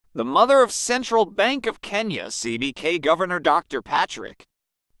The mother of Central Bank of Kenya CBK Governor Dr. Patrick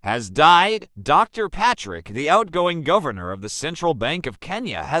has died. Dr. Patrick, the outgoing governor of the Central Bank of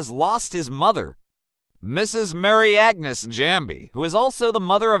Kenya, has lost his mother, Mrs. Mary-Agnes Njambi, who is also the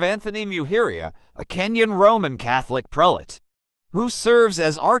mother of Anthony Muheria, a Kenyan Roman Catholic prelate, who serves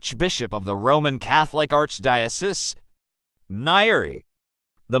as Archbishop of the Roman Catholic Archdiocese, Nyeri.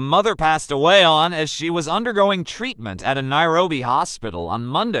 The mother passed away as she was undergoing treatment at a Nairobi hospital on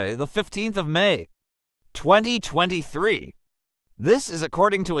Monday, the 15th of May, 2023. This is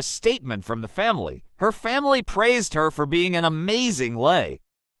according to a statement from the family. Her family praised her for being an amazing lay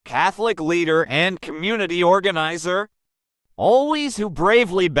Catholic leader and community organizer, always who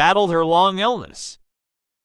bravely battled her long illness.